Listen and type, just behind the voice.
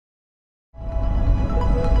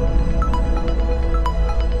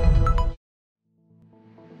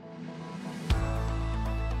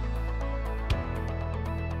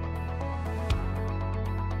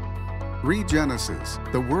Regenesis,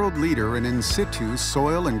 the world leader in situ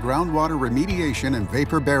soil and groundwater remediation and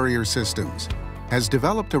vapor barrier systems, has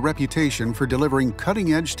developed a reputation for delivering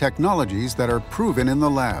cutting-edge technologies that are proven in the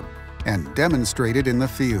lab and demonstrated in the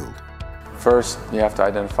field. First, you have to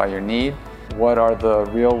identify your need. What are the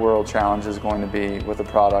real-world challenges going to be with the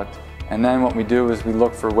product? And then what we do is we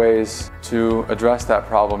look for ways to address that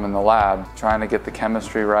problem in the lab, trying to get the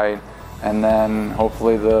chemistry right, and then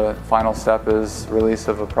hopefully the final step is release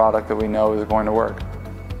of a product that we know is going to work.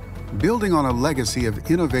 Building on a legacy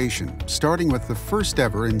of innovation, starting with the first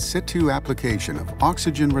ever in situ application of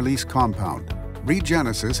oxygen release compound,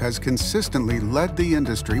 Regenesis has consistently led the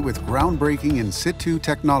industry with groundbreaking in situ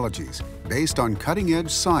technologies based on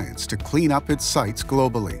cutting-edge science to clean up its sites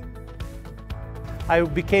globally. I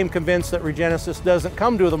became convinced that Regenesis doesn't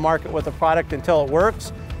come to the market with a product until it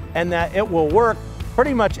works, and that it will work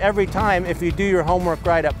pretty much every time if you do your homework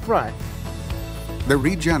right up front. The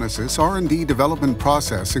Regenesis R&D development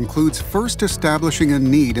process includes first establishing a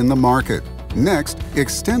need in the market. Next,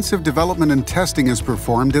 extensive development and testing is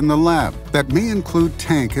performed in the lab that may include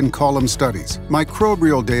tank and column studies,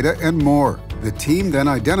 microbial data, and more. The team then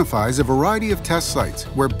identifies a variety of test sites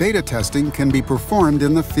where beta testing can be performed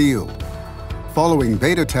in the field. Following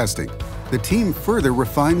beta testing, the team further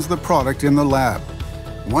refines the product in the lab.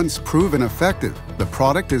 Once proven effective, the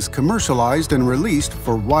product is commercialized and released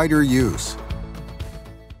for wider use.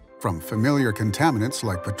 From familiar contaminants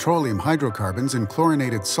like petroleum hydrocarbons and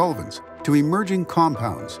chlorinated solvents to emerging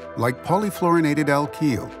compounds like polyfluorinated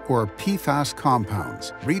alkyl or PFAS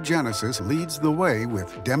compounds, Regenesis leads the way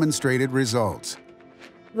with demonstrated results.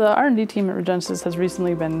 The R&D team at Regenesis has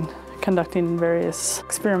recently been conducting various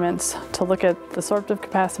experiments to look at the sorptive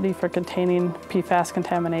capacity for containing PFAS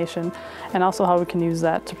contamination and also how we can use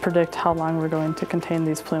that to predict how long we're going to contain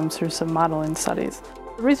these plumes through some modeling studies.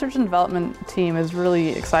 The research and development team is really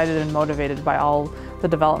excited and motivated by all the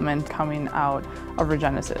development coming out of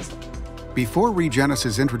Regenesis. Before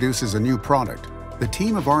Regenesis introduces a new product, the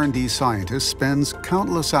team of R&D scientists spends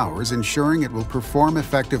countless hours ensuring it will perform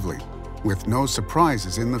effectively, with no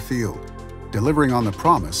surprises in the field, delivering on the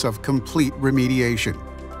promise of complete remediation.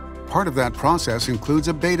 Part of that process includes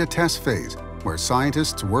a beta test phase, where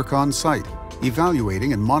scientists work on site,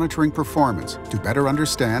 evaluating and monitoring performance to better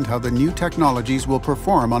understand how the new technologies will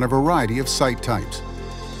perform on a variety of site types.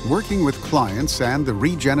 Working with clients and the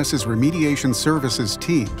Regenesis Remediation Services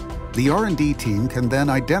team, the R&D team can then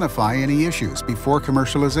identify any issues before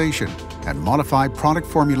commercialization and modify product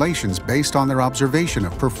formulations based on their observation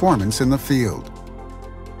of performance in the field.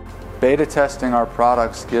 Beta testing our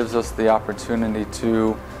products gives us the opportunity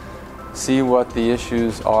to see what the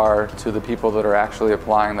issues are to the people that are actually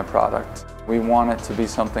applying the product. We want it to be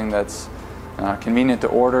something that's convenient to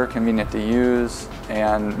order, convenient to use,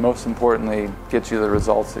 and most importantly, gets you the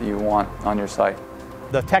results that you want on your site.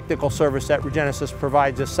 The technical service that Regenesis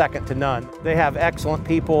provides is second to none. They have excellent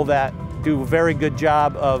people that do a very good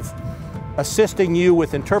job of assisting you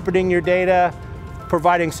with interpreting your data,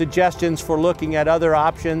 providing suggestions for looking at other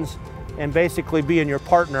options, and basically being your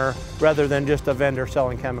partner rather than just a vendor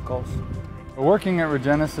selling chemicals. Working at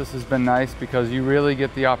Regenesis has been nice because you really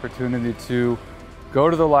get the opportunity to go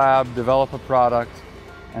to the lab, develop a product,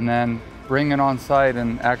 and then bring it on site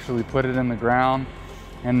and actually put it in the ground.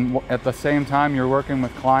 And at the same time, you're working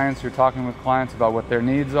with clients, you're talking with clients about what their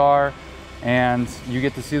needs are, and you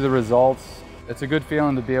get to see the results. It's a good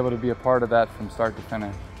feeling to be able to be a part of that from start to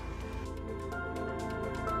finish.